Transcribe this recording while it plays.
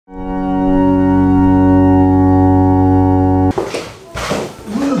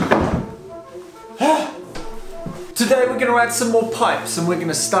add some more pipes, and we're going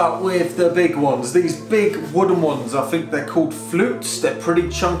to start with the big ones. These big wooden ones, I think they're called flutes. They're pretty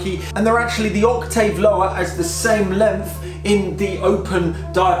chunky, and they're actually the octave lower as the same length in the open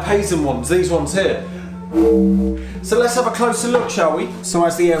diapason ones, these ones here. So let's have a closer look, shall we? So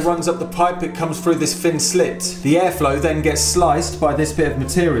as the air runs up the pipe, it comes through this thin slit. The airflow then gets sliced by this bit of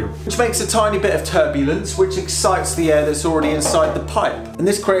material, which makes a tiny bit of turbulence, which excites the air that's already inside the pipe. And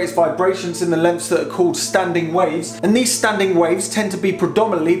this creates vibrations in the lengths that are called standing waves. And these standing waves tend to be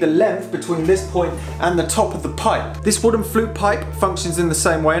predominantly the length between this point and the top of the pipe. This wooden flute pipe functions in the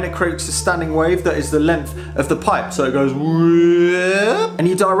same way, and it creates a standing wave that is the length of the pipe. So it goes, and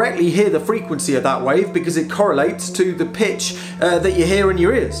you directly hear the frequency of that wave because it correlates to the pitch that you hear in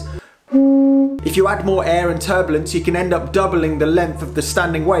your ears. If you add more air and turbulence, you can end up doubling the length of the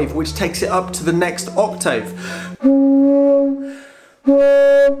standing wave, which takes it up to the next octave.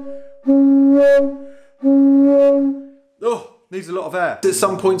 Oh, needs a lot of air. At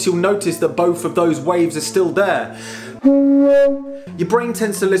some points you'll notice that both of those waves are still there. Your brain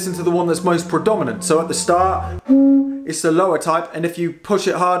tends to listen to the one that's most predominant. So at the start, it's the lower type, and if you push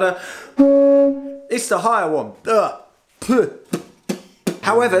it harder, it's the higher one.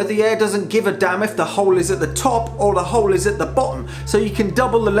 However, the air doesn't give a damn if the hole is at the top or the hole is at the bottom. So you can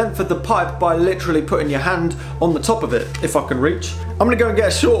double the length of the pipe by literally putting your hand on the top of it, if I can reach. I'm gonna go and get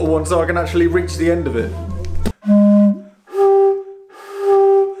a shorter one so I can actually reach the end of it.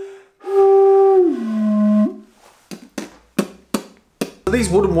 These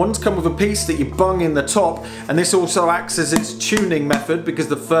wooden ones come with a piece that you bung in the top, and this also acts as its tuning method, because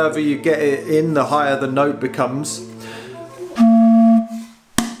the further you get it in, the higher the note becomes.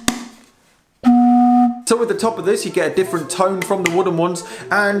 So with the top of this, you get a different tone from the wooden ones,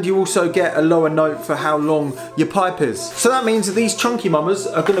 and you also get a lower note for how long your pipe is. So that means that these chunky mummers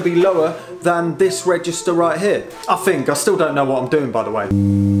are going to be lower than this register right here. I think. I still don't know what I'm doing, by the way.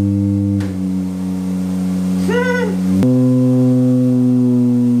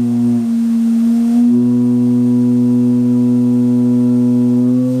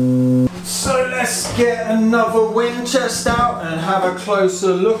 Get another wind chest out and have a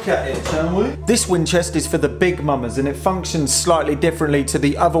closer look at it, shall we? This wind chest is for the big mummers, and it functions slightly differently to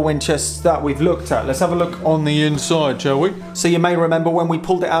the other wind chests that we've looked at. Let's have a look on the inside, shall we? So you may remember when we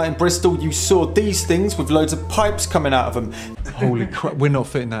pulled it out in Bristol, you saw these things with loads of pipes coming out of them. Holy crap, we're not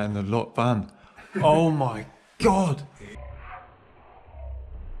fitting that in the lot van. Oh my God.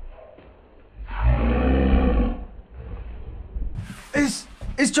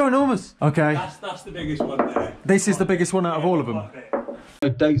 It's ginormous. Okay. That's the biggest one there. This is the biggest one out of all of them. No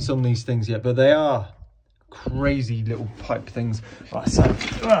dates on these things yet, but they are crazy little pipe things. Right, so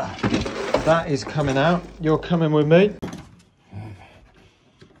that is coming out. You're coming with me.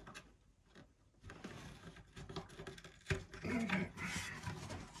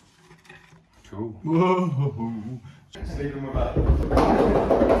 Cool. Whoa.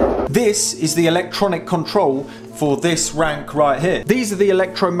 This is the electronic control for this rank right here. These are the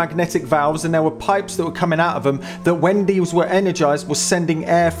electromagnetic valves, and there were pipes that were coming out of them that when these were energized was sending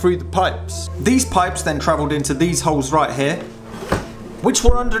air through the pipes. These pipes then traveled into these holes right here, which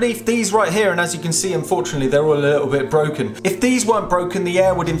were underneath these right here, and as you can see, unfortunately, they're all a little bit broken. If these weren't broken, the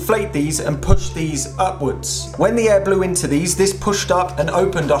air would inflate these and push these upwards. When the air blew into these, this pushed up and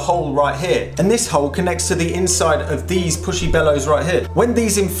opened a hole right here. And this hole connects to the inside of these pushy bellows right here. When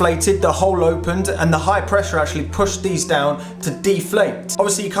these inflated, the hole opened, and the high pressure actually pushed these down to deflate.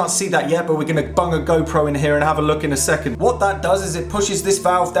 Obviously, you can't see that yet, but we're gonna bung a GoPro in here and have a look in a second. What that does is it pushes this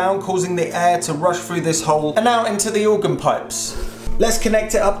valve down, causing the air to rush through this hole and out into the organ pipes. Let's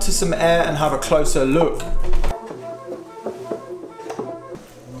connect it up to some air and have a closer look.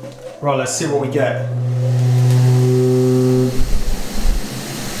 Right, let's see what we get.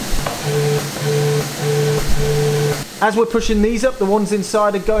 As we're pushing these up, the ones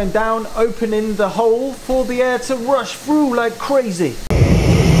inside are going down, opening the hole for the air to rush through like crazy.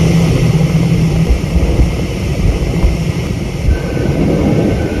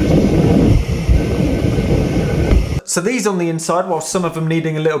 So these on the inside, while some of them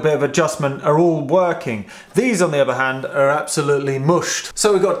needing a little bit of adjustment, are all working. These on the other hand are absolutely mushed.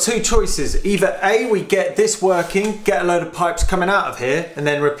 So we've got two choices. Either A, we get this working, get a load of pipes coming out of here, and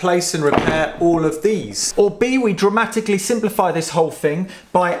then replace and repair all of these. Or B, we dramatically simplify this whole thing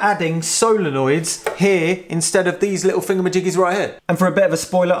by adding solenoids here instead of these little thingamajiggies right here. And for a bit of a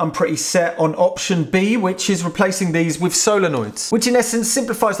spoiler, I'm pretty set on option B, which is replacing these with solenoids, which in essence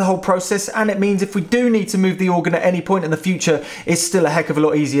simplifies the whole process, and it means if we do need to move the organ at any point in the future, it's still a heck of a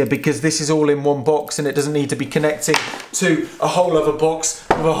lot easier because this is all in one box and it doesn't need to be connecting to a whole other box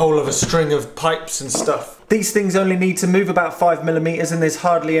with a whole other string of pipes and stuff. These things only need to move about 5mm and there's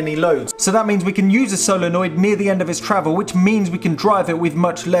hardly any loads. So that means we can use a solenoid near the end of its travel, which means we can drive it with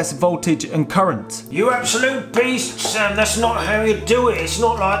much less voltage and current. You absolute beast, Sam. That's not how you do it. It's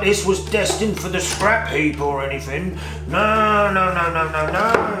not like this was destined for the scrap heap or anything. No, no, no, no, no,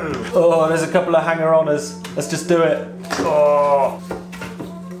 no. Oh, there's a couple of hanger-oners. Let's just do it. Oh.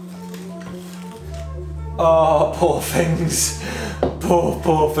 Oh, poor things.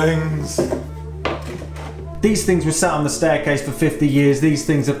 Poor things. These things were sat on the staircase for 50 years. These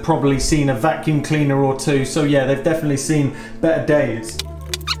things have probably seen a vacuum cleaner or two. So yeah, they've definitely seen better days.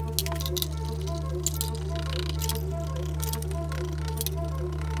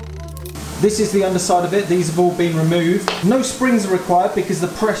 This is the underside of it. These have all been removed. No springs are required because the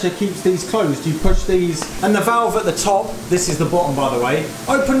pressure keeps these closed. You push these and the valve at the top, this is the bottom by the way,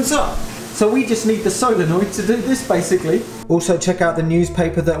 opens up. So we just need the solenoid to do this basically. Also check out the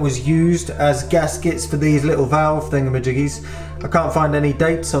newspaper that was used as gaskets for these little valve thingamajiggies. I can't find any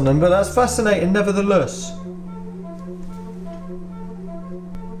dates on them, but that's fascinating nevertheless.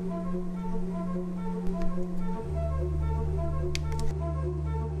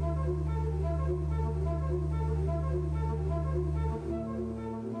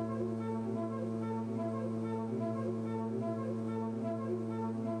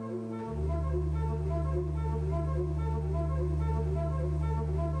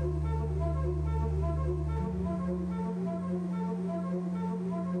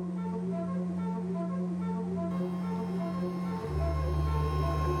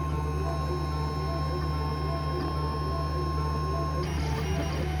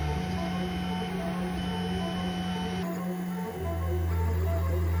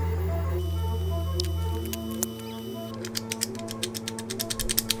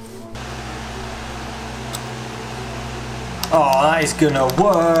 Oh, that is gonna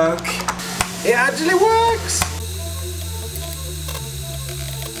work. It actually works.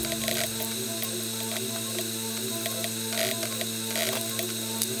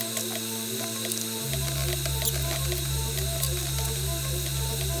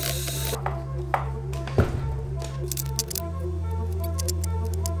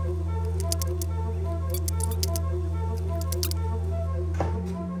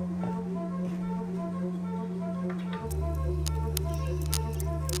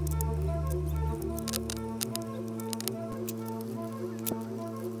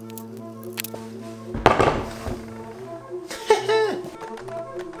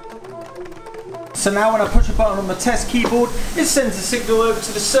 So now when I push a button on the test keyboard, it sends a signal over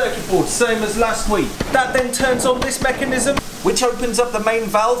to the circuit board, same as last week. That then turns on this mechanism, which opens up the main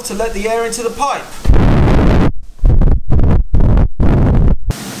valve to let the air into the pipe.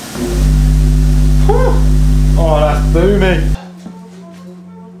 Whew. Oh, that's booming.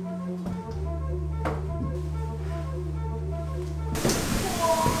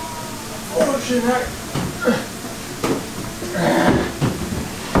 Oh, shit, heck.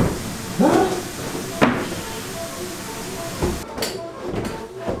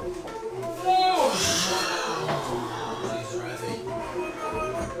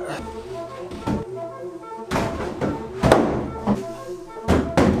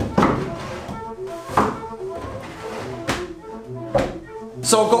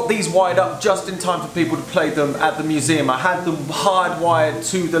 So I've got these wired up just in time for people to play them at the museum. I had them hardwired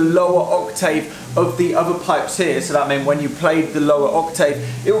to the lower octave of the other pipes here, so that meant when you played the lower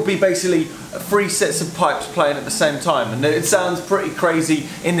octave, it would be basically 3 sets of pipes playing at the same time. And it sounds pretty crazy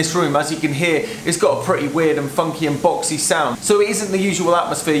in this room. As you can hear, it's got a pretty weird and funky and boxy sound. So it isn't the usual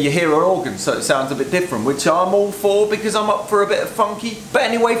atmosphere you hear on organs, so it sounds a bit different, which I'm all for because I'm up for a bit of funky. But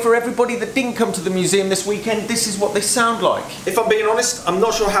anyway, for everybody that didn't come to the museum this weekend, this is what they sound like. If I'm being honest, I'm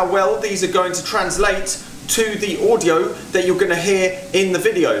not sure how well these are going to translate to the audio that you're going to hear in the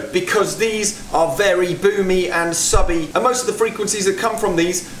video, because these are very boomy and subby, and most of the frequencies that come from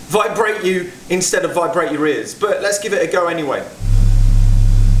these vibrate you instead of vibrate your ears. But let's give it a go anyway.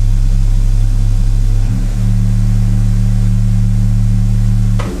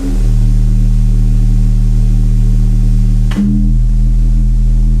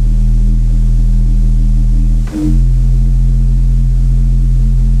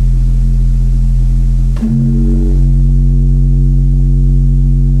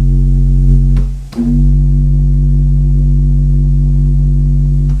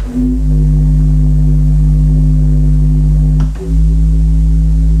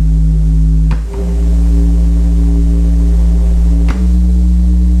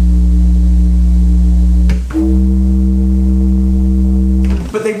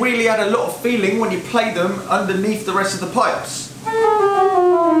 Had a lot of feeling when you play them underneath the rest of the pipes.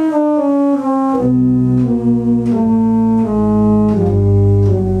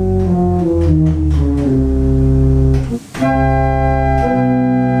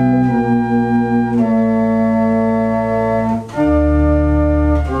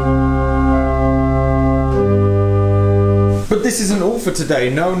 for today.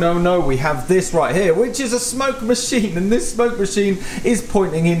 No, no, no. We have this right here, which is a smoke machine, and this smoke machine is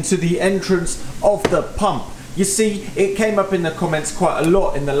pointing into the entrance of the pump. You see, it came up in the comments quite a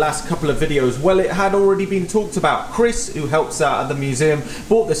lot in the last couple of videos. Well, it had already been talked about. Chris, who helps out at the museum,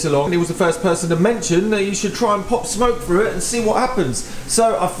 brought this along, and he was the first person to mention that you should try and pop smoke through it and see what happens.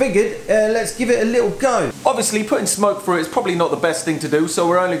 So I figured, let's give it a little go. Obviously, putting smoke through it is probably not the best thing to do, so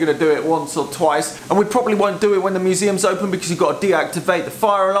we're only going to do it once or twice, and we probably won't do it when the museum's open because you've got to deactivate the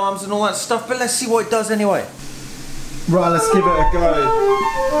fire alarms and all that stuff, but let's see what it does anyway. Right, let's give it a go.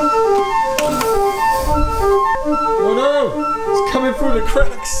 Oh no! It's coming through the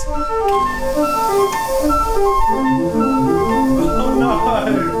cracks! Oh no!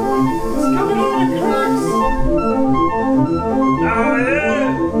 It's coming through the cracks! Oh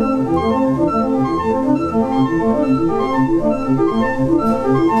yeah!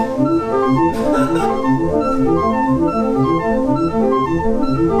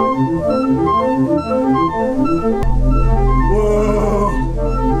 Whoa!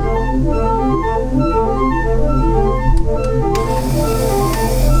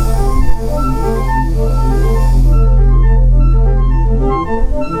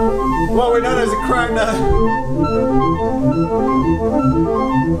 Well, we know there's a crack now.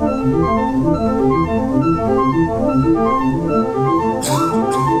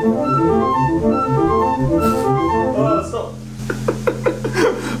 Oh, stop.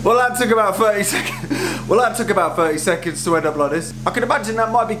 Well, that took about 30 seconds. Well, that took about 30 seconds to end up like this. I can imagine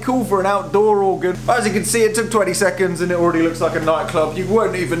that might be cool for an outdoor organ. As you can see, it took 20 seconds and it already looks like a nightclub. You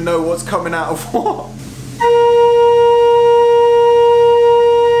won't even know what's coming out of what.